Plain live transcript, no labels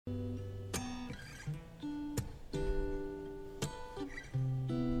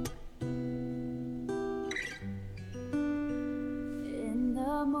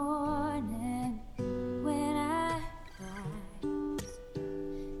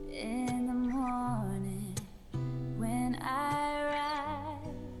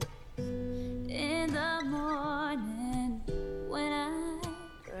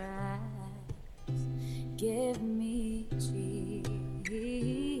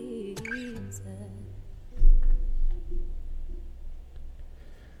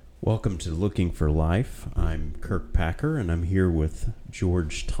Welcome to Looking for Life. I'm Kirk Packer, and I'm here with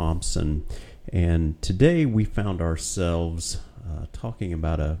George Thompson. And today we found ourselves talking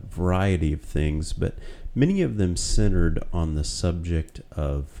about a variety of things, but many of them centered on the subject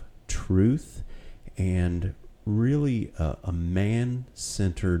of truth and really a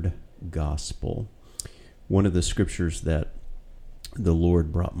man-centered gospel. One of the scriptures that the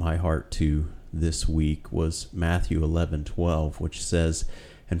Lord brought my heart to this week was Matthew 11:12, which says,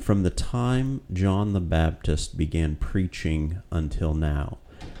 "And from the time John the Baptist began preaching until now,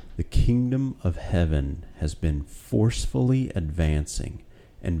 the kingdom of heaven has been forcefully advancing,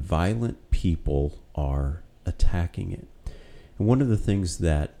 and violent people are attacking it." And one of the things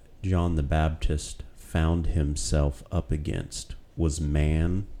that John the Baptist found himself up against was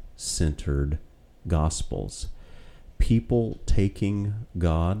man-centered gospels. People taking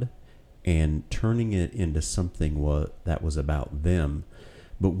God and turning it into something that was about them.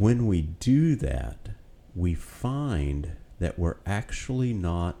 But when we do that, we find that we're actually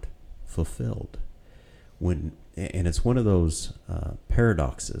not fulfilled. And it's one of those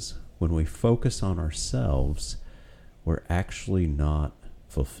paradoxes. When we focus on ourselves, we're actually not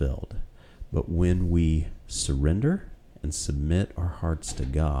fulfilled. But when we surrender and submit our hearts to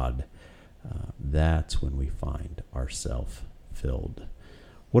God, that's when we find ourselves filled.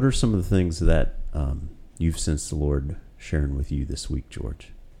 What are some of the things that you've sensed the Lord sharing with you this week,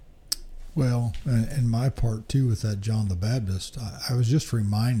 George? Well, and my part too with that John the Baptist, I was just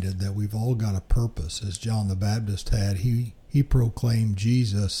reminded that we've all got a purpose, as John the Baptist had. He proclaimed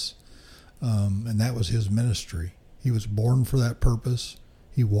Jesus, and that was his ministry. He was born for that purpose.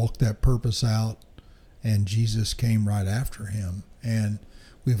 He walked that purpose out, and Jesus came right after him. And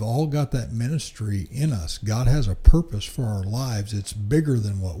we've all got that ministry in us. God has a purpose for our lives. It's bigger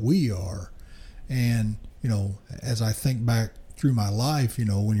than what we are. And, as I think back through my life,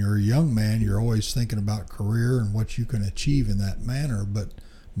 when you're a young man, you're always thinking about career and what you can achieve in that manner. But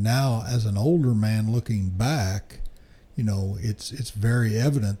now, as an older man looking back, it's very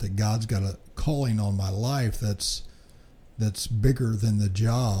evident that God's got a calling on my life that's bigger than the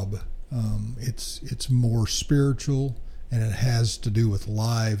job. It's more spiritual, and it has to do with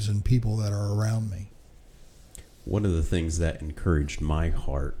lives and people that are around me. One of the things that encouraged my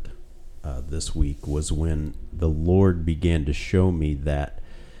heart this week was when the Lord began to show me that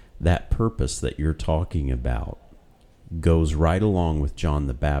purpose that you're talking about goes right along with John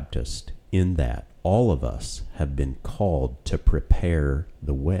the Baptist, in that all of us have been called to prepare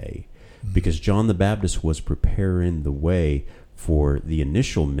the way. Mm-hmm. Because John the Baptist was preparing the way for the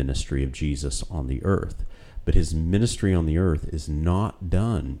initial ministry of Jesus on the earth. But his ministry on the earth is not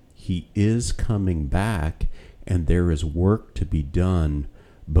done. He is coming back, and there is work to be done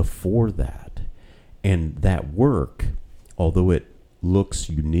before that. And that work, although it looks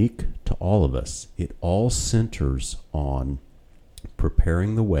unique to all of us, it all centers on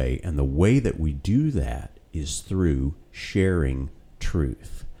preparing the way. And the way that we do that is through sharing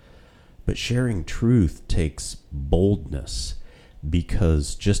truth. But sharing truth takes boldness,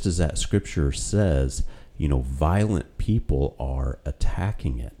 because just as that scripture says, violent people are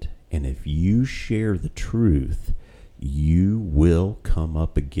attacking it. And if you share the truth, you will come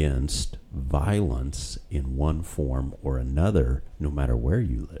up against violence in one form or another, no matter where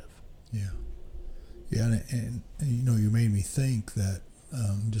you live. Yeah, and you made me think that,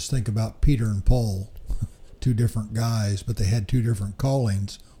 just think about Peter and Paul, two different guys, but they had two different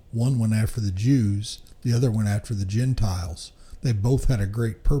callings. One went after the Jews, the other went after the Gentiles. They both had a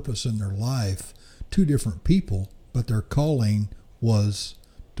great purpose in their life, two different people, but their calling was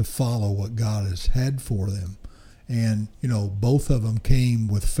to follow what God has had for them. And, both of them came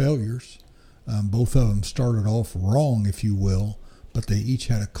with failures. Both of them started off wrong, if you will, but they each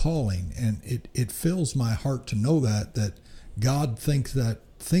had a calling. And it fills my heart to know that God thinks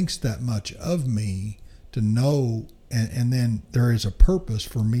that much of me, to know, and then there is a purpose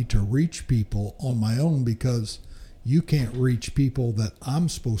for me to reach people on my own, because you can't reach people that I'm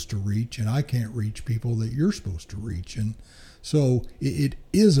supposed to reach, and I can't reach people that you're supposed to reach. And so it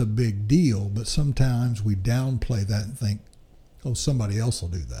is a big deal, but sometimes we downplay that and think, oh, somebody else will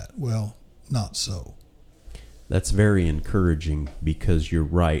do that. Well, not so. That's very encouraging, because you're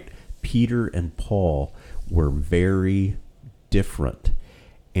right. Peter and Paul were very different.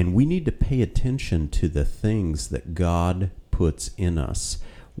 And we need to pay attention to the things that God puts in us.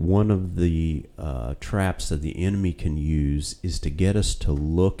 One of the traps that the enemy can use is to get us to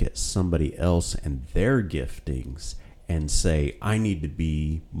look at somebody else and their giftings and say, I need to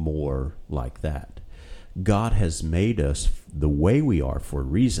be more like that. God has made us the way we are for a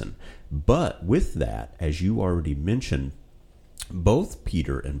reason. But with that, as you already mentioned, both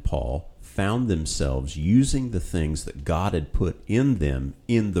Peter and Paul found themselves using the things that God had put in them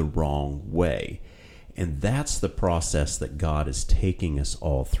in the wrong way. And that's the process that God is taking us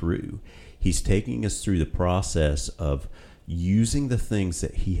all through. He's taking us through the process of using the things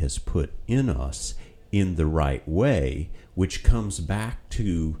that he has put in us in the right way, which comes back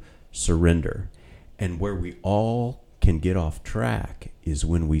to surrender. And where we all can get off track is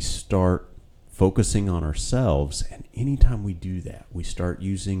when we start focusing on ourselves, and anytime we do that, we start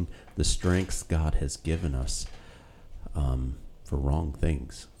using the strengths God has given us for wrong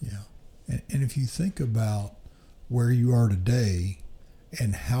things. Yeah. And if you think about where you are today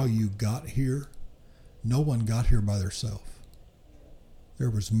and how you got here, no one got here by themselves. There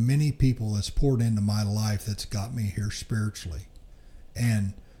was many people that's poured into my life that's got me here spiritually.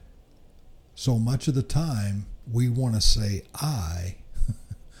 And so much of the time we want to say I,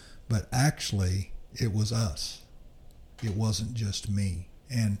 but actually it was us. It wasn't just me.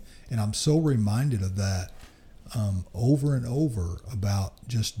 And I'm so reminded of that over and over about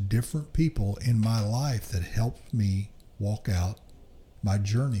just different people in my life that helped me walk out my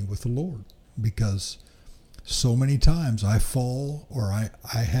journey with the Lord. Because so many times I fall or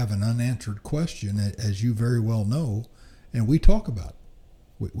I have an unanswered question, as you very well know, and we talk about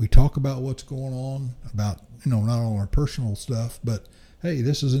it. We talk about what's going on, about, not all our personal stuff, but hey,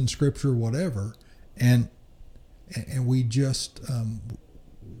 this is in Scripture, whatever. And we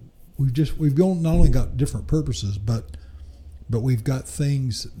we've not only got different purposes, but we've got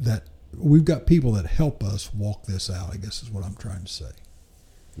we've got people that help us walk this out, I guess is what I'm trying to say.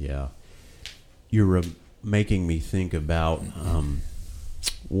 Yeah. You're making me think about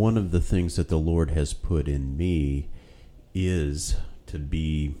one of the things that the Lord has put in me is to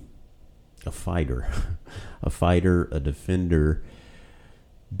be a fighter, a defender.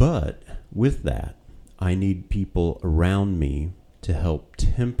 But with that, I need people around me to help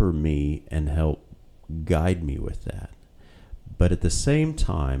temper me and help guide me with that. But at the same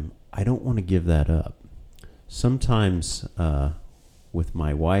time, I don't want to give that up. Sometimes, with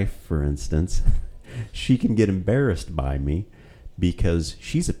my wife, for instance, she can get embarrassed by me because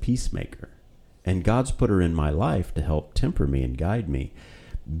she's a peacemaker. And God's put her in my life to help temper me and guide me.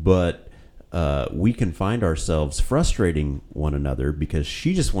 But we can find ourselves frustrating one another because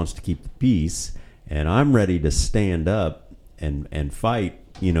she just wants to keep the peace, and I'm ready to stand up and fight,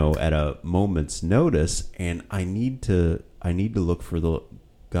 at a moment's notice. And I need to look for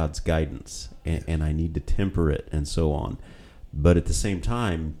God's guidance, and I need to temper it and so on. But at the same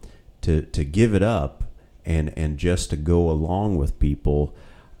time, to give it up and just to go along with people,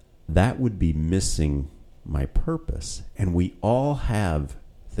 that would be missing my purpose. And we all have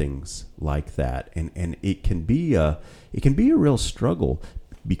things like that, and it can be a real struggle,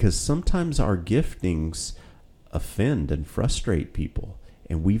 because sometimes our giftings offend and frustrate people,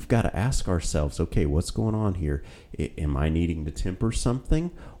 and we've got to ask ourselves, okay, what's going on here? Am I needing to temper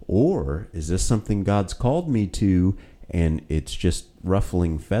something, or is this something God's called me to, and it's just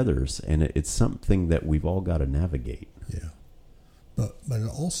ruffling feathers, and it's something that we've all got to navigate? Yeah. But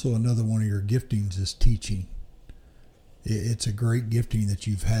also another one of your giftings is teaching. It's a great gifting that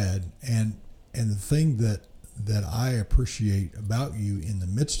you've had, and the thing that I appreciate about you in the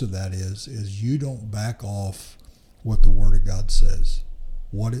midst of that is you don't back off what the Word of God says.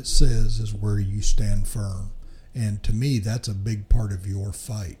 What it says is where you stand firm, and to me that's a big part of your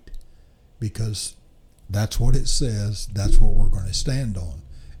fight, because that's what it says. That's what we're going to stand on,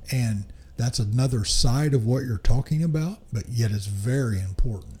 and that's another side of what you're talking about, but yet it's very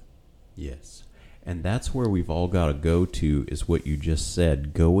important. Yes. And that's where we've all got to go to, is what you just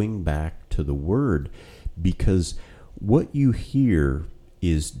said, going back to the Word, because what you hear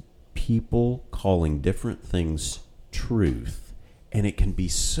is people calling different things truth. And it can be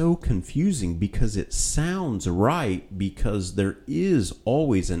so confusing because it sounds right, because there is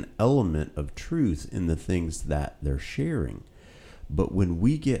always an element of truth in the things that they're sharing. But when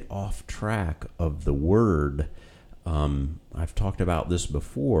we get off track of the Word, I've talked about this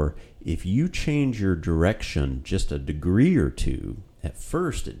before, if you change your direction just a degree or two, at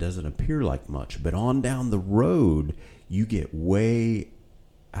first it doesn't appear like much, but on down the road, you get way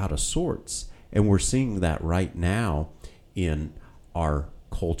out of sorts. And we're seeing that right now in our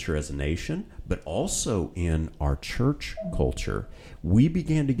culture as a nation, but also in our church culture. We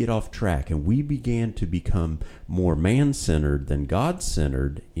began to get off track, and we began to become more man-centered than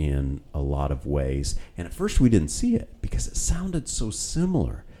God-centered in a lot of ways. And at first we didn't see it because it sounded so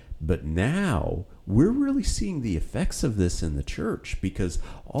similar. But now we're really seeing the effects of this in the church, because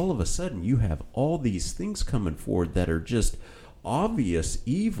all of a sudden you have all these things coming forward that are just obvious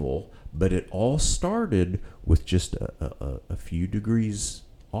evil, but it all started with just a few degrees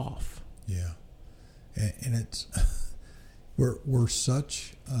off. Yeah. And it's we're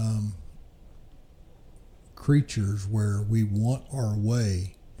such creatures where we want our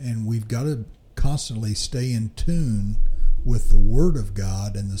way, and we've got to constantly stay in tune with the Word of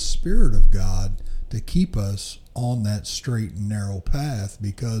God and the Spirit of God to keep us on that straight and narrow path.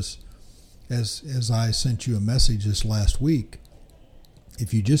 Because as I sent you a message this last week,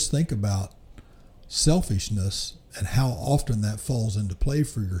 if you just think about selfishness and how often that falls into play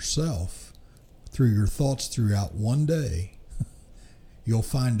for yourself through your thoughts throughout one day, you'll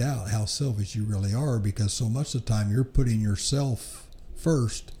find out how selfish you really are, because so much of the time you're putting yourself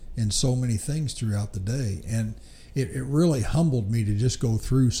first in so many things throughout the day. And it really humbled me to just go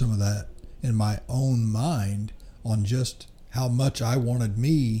through some of that in my own mind on just how much I wanted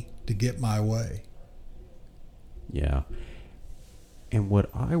me to get my way. Yeah. And what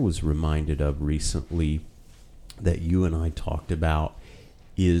I was reminded of recently that you and I talked about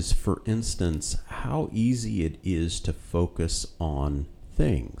is, for instance, how easy it is to focus on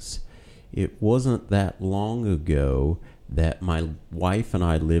things. It wasn't that long ago that my wife and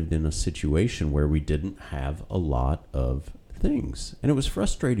I lived in a situation where we didn't have a lot of things. And it was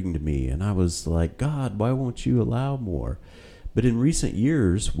frustrating to me. And I was like, God, why won't you allow more? But in recent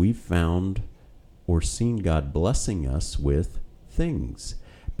years, we've found or seen God blessing us with things.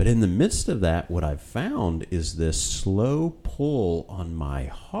 But in the midst of that, what I've found is this slow pull on my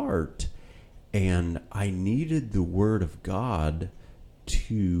heart, and I needed the Word of God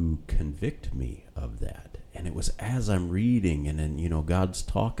to convict me of that. And it was as I'm reading, and then, God's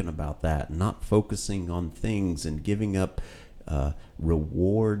talking about that, not focusing on things and giving up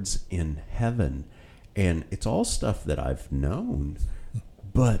rewards in heaven. And it's all stuff that I've known,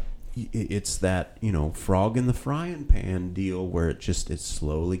 but it's that, frog in the frying pan deal where it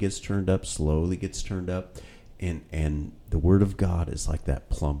slowly gets turned up, and the Word of God is like that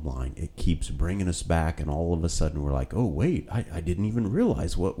plumb line. It keeps bringing us back, and all of a sudden we're like, oh wait, I didn't even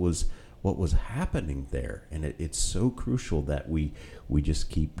realize what was happening there. And it's so crucial that we just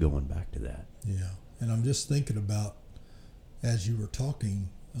keep going back to that. Yeah. And I'm just thinking about, as you were talking,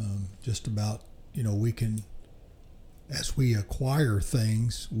 just about, we can, as we acquire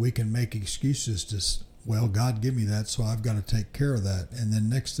things, we can make excuses to, well, God give me that, so I've got to take care of that. And then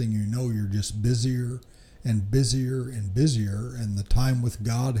next thing you know, you're just busier and busier and busier, and the time with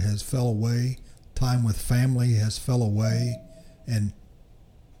God has fell away, time with family has fell away, and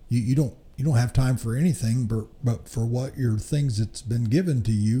you don't have time for anything but for what your things that's been given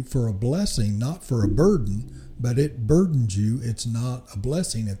to you for a blessing, not for a burden. But it burdens you. It's not a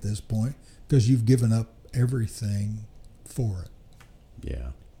blessing at this point because you've given up everything for it.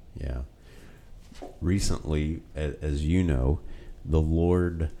 Yeah. Recently, as you know, the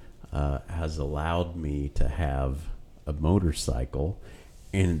Lord has allowed me to have a motorcycle,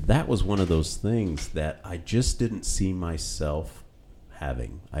 and that was one of those things that I just didn't see myself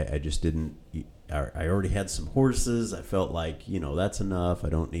having. I just didn't. I already had some horses. I felt like, that's enough. I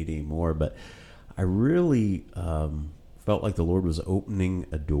don't need any more. But I really felt like the Lord was opening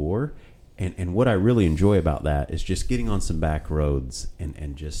a door. And what I really enjoy about that is just getting on some back roads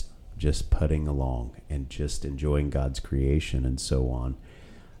and just putting along and just enjoying God's creation and so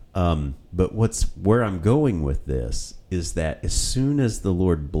on. But where I'm going with this is that as soon as the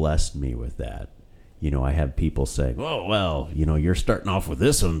Lord blessed me with that, I have people saying, oh, well, you're starting off with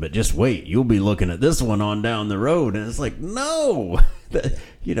this one, but just wait, you'll be looking at this one on down the road. And it's like, no,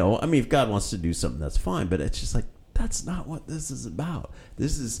 if God wants to do something, that's fine. But it's just like, that's not what this is about.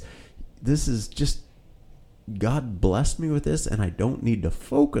 This is just, God blessed me with this, and I don't need to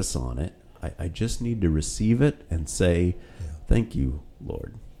focus on it. I just need to receive it and say, thank you,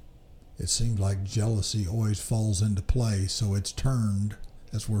 Lord. It seems like jealousy always falls into play. So it's turned,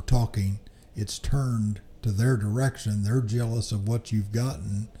 as we're talking, it's turned to their direction. They're jealous of what you've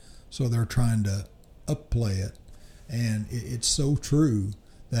gotten, so they're trying to upplay it. And it's so true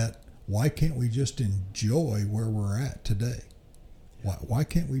that why can't we just enjoy where we're at today? Why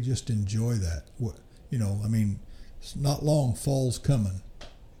can't we just enjoy that? It's not long, fall's coming.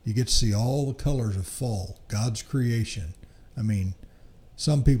 You get to see all the colors of fall, God's creation.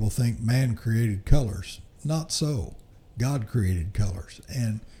 Some people think man created colors. Not so. God created colors.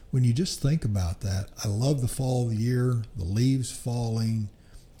 And when you just think about that, I love the fall of the year, the leaves falling,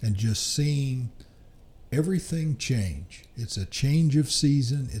 and just seeing everything change. It's a change of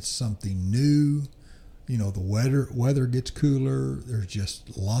season. It's something new. The weather gets cooler. There's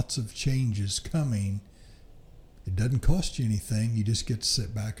just lots of changes coming. It doesn't cost you anything. You just get to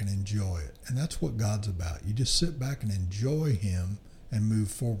sit back and enjoy it. And that's what God's about. You just sit back and enjoy him and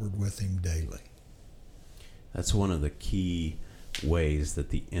move forward with him daily. That's one of the key ways that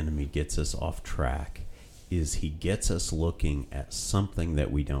the enemy gets us off track, is he gets us looking at something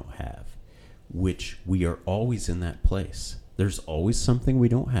that we don't have, which we are always in that place. There's always something we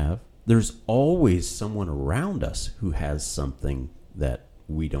don't have. There's always someone around us who has something that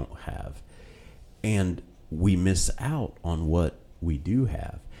we don't have. And we miss out on what we do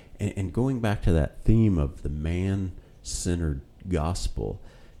have. And going back to that theme of the man-centered gospel,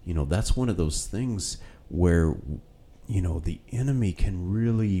 that's one of those things where, the enemy can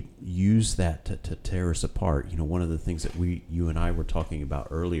really use that to tear us apart. One of the things that you and I were talking about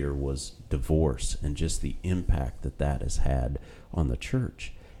earlier was divorce and just the impact that has had on the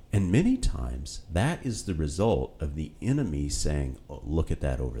church. And many times that is the result of the enemy saying, oh, look at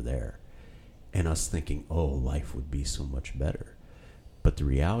that over there. And us thinking, oh, life would be so much better. But the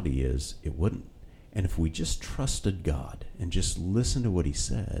reality is it wouldn't. And if we just trusted God and just listened to what he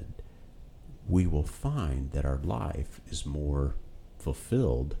said, we will find that our life is more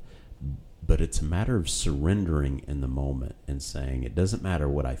fulfilled. But it's a matter of surrendering in the moment and saying, it doesn't matter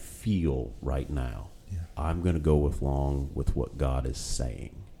what I feel right now. Yeah. I'm going to go along with what God is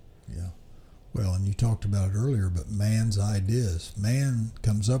saying. Yeah. Well, and you talked about it earlier, but man's ideas. Man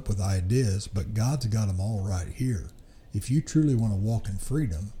comes up with ideas, but God's got them all right here. If you truly want to walk in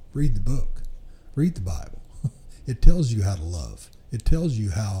freedom, read the book. Read the Bible. It tells you how to love. It tells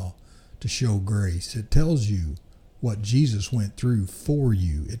you how to show grace. It tells you what Jesus went through for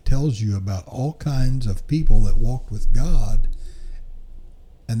you. It tells you about all kinds of people that walked with God,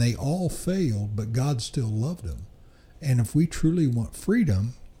 and they all failed, but God still loved them. And if we truly want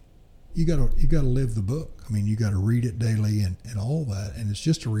freedom, you gotta live the book. I mean, you gotta read it daily and all that. And it's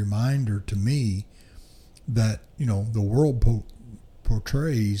just a reminder to me that, the world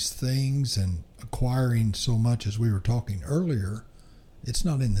portrays things and acquiring so much, as we were talking earlier. It's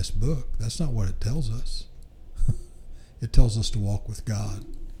not in this book. That's not what it tells us. It tells us to walk with God.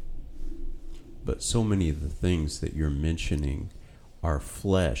 But so many of the things that you're mentioning, our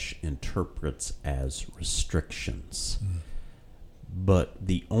flesh interprets as restrictions. But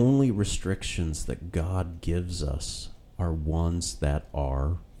the only restrictions that God gives us are ones that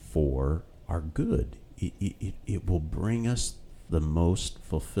are for our good. It will bring us the most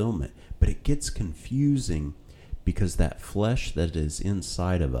fulfillment. But it gets confusing because that flesh that is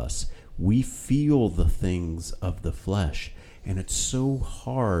inside of us, we feel the things of the flesh. And it's so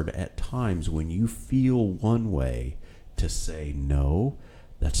hard at times when you feel one way to say, no,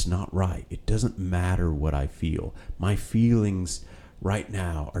 that's not right. It doesn't matter what I feel. My feelings right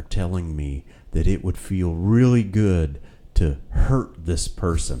now are telling me that it would feel really good to hurt this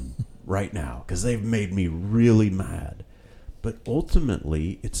person right now because they've made me really mad. But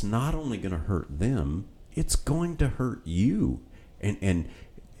ultimately, it's not only going to hurt them, it's going to hurt you. And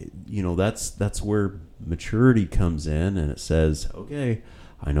that's where maturity comes in, and it says, okay,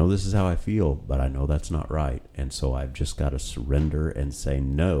 I know this is how I feel, but I know that's not right. And so I've just got to surrender and say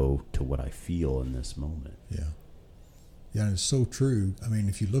no to what I feel in this moment. Yeah. Yeah, and it's so true. I mean,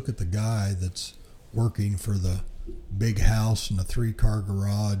 if you look at the guy that's working for the big house and the 3-car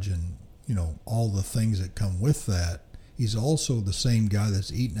garage and, all the things that come with that, he's also the same guy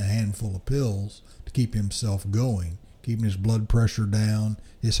that's eating a handful of pills to keep himself going, keeping his blood pressure down,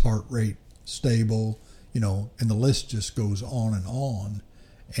 his heart rate stable, and the list just goes on and on.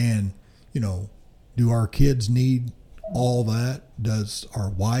 And, do our kids need all that? Does our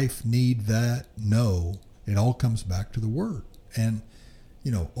wife need that? No. It all comes back to the Word. And,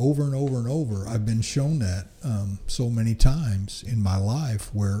 over and over and over, I've been shown that so many times in my life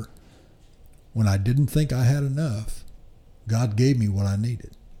where when I didn't think I had enough, God gave me what I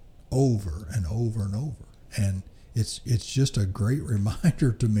needed over and over and over. And it's just a great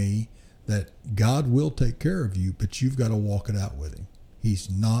reminder to me that God will take care of you, but you've got to walk it out with him. He's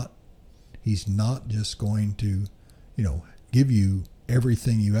not just going to, give you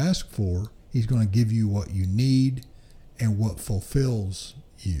everything you ask for. He's going to give you what you need and what fulfills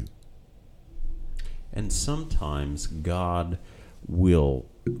you. And sometimes God will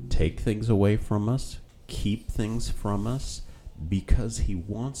take things away from us, keep things from us, because he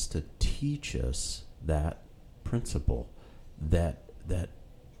wants to teach us that principle that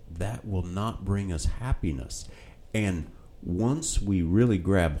will not bring us happiness. And once we really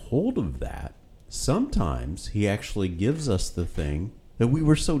grab hold of that, sometimes he actually gives us the thing that we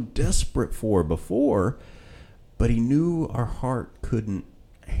were so desperate for before, but he knew our heart couldn't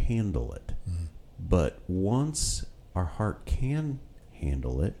handle it. Mm-hmm. But once our heart can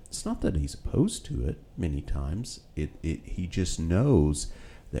handle it. It's not that he's opposed to it many times. He just knows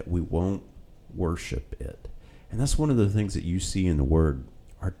that we won't worship it. And that's one of the things that you see in the Word.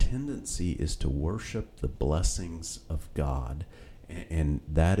 Our tendency is to worship the blessings of God. And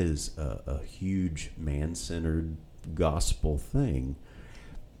that is a huge man-centered gospel thing.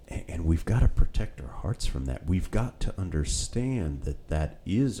 And we've got to protect our hearts from that. We've got to understand that that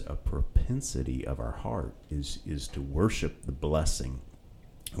is a propensity of our heart, is to worship the blessing.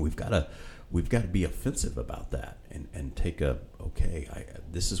 And we've got to be offensive about that and take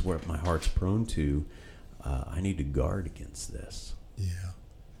this is what my heart's prone to. I need to guard against this. Yeah.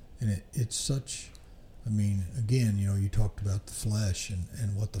 And it's such, again, you talked about the flesh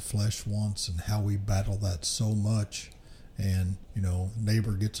and what the flesh wants and how we battle that so much. And,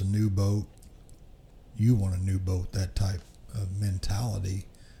 neighbor gets a new boat, you want a new boat, that type of mentality.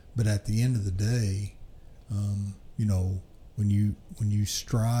 But at the end of the day, when you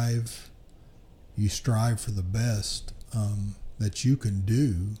strive for the best that you can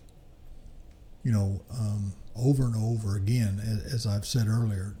do, over and over again, as I've said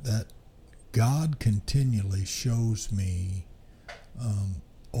earlier, that God continually shows me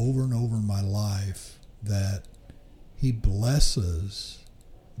over and over in my life that He blesses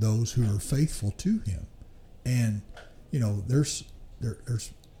those who are faithful to Him. And there's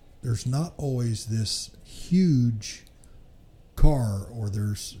not always this huge car, or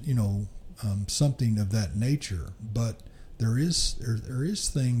there's something of that nature, but there is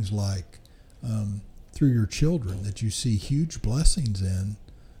things like through your children that you see huge blessings in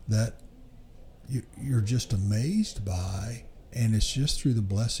that you're just amazed by, and it's just through the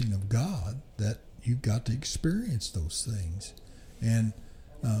blessing of God that you've got to experience those things. And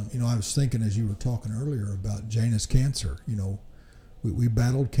I was thinking as you were talking earlier about Jana's cancer. We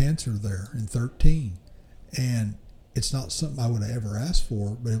battled cancer there in 13, and it's not something I would have ever asked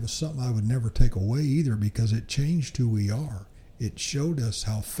for, but it was something I would never take away either, because it changed who we are. It showed us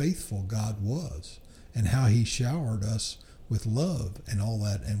how faithful God was and how He showered us with love and all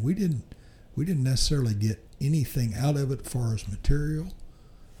that. And we didn't necessarily get anything out of it as far as material,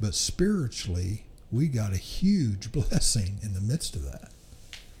 but spiritually we got a huge blessing in the midst of that.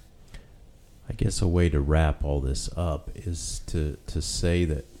 I guess a way to wrap all this up is to say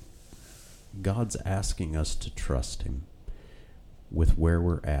that God's asking us to trust Him with where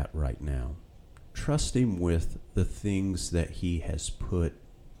we're at right now. Trust Him with the things that He has put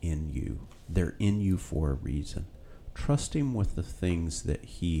in you. They're in you for a reason. Trust Him with the things that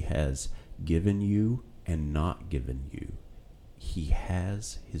He has given you and not given you. He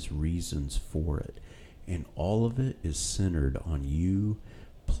has His reasons for it. And all of it is centered on you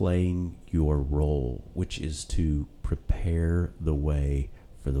playing your role, which is to prepare the way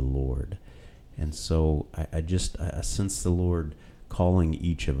for the Lord. And so I sense the Lord calling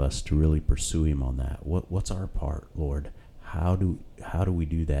each of us to really pursue Him on that. What's our part, Lord? How do we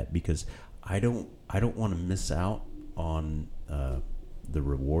do that? Because I don't want to miss out on the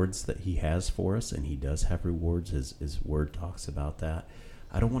rewards that He has for us, and He does have rewards. His Word talks about that.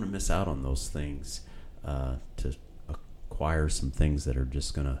 I don't want to miss out on those things to acquire some things that are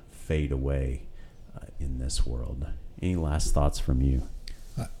just going to fade away in this world. Any last thoughts from you?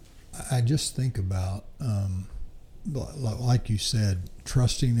 I just think about, like you said,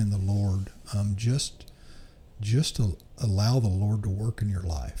 trusting in the Lord. Just to allow the Lord to work in your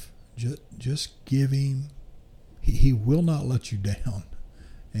life. Just give Him. He will not let you down,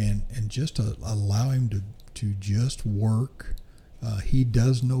 and just to allow Him to just work. He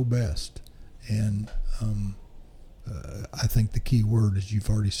does know best, and I think the key word, as you've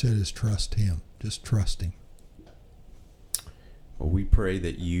already said, is trust Him. Just trust Him. Well, we pray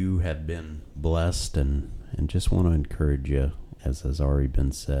that you have been blessed, and just want to encourage you, as has already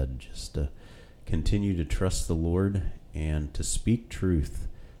been said, just to continue to trust the Lord and to speak truth.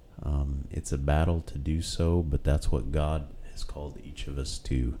 It's a battle to do so, but that's what God has called each of us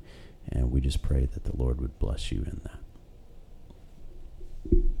to, and we just pray that the Lord would bless you in that.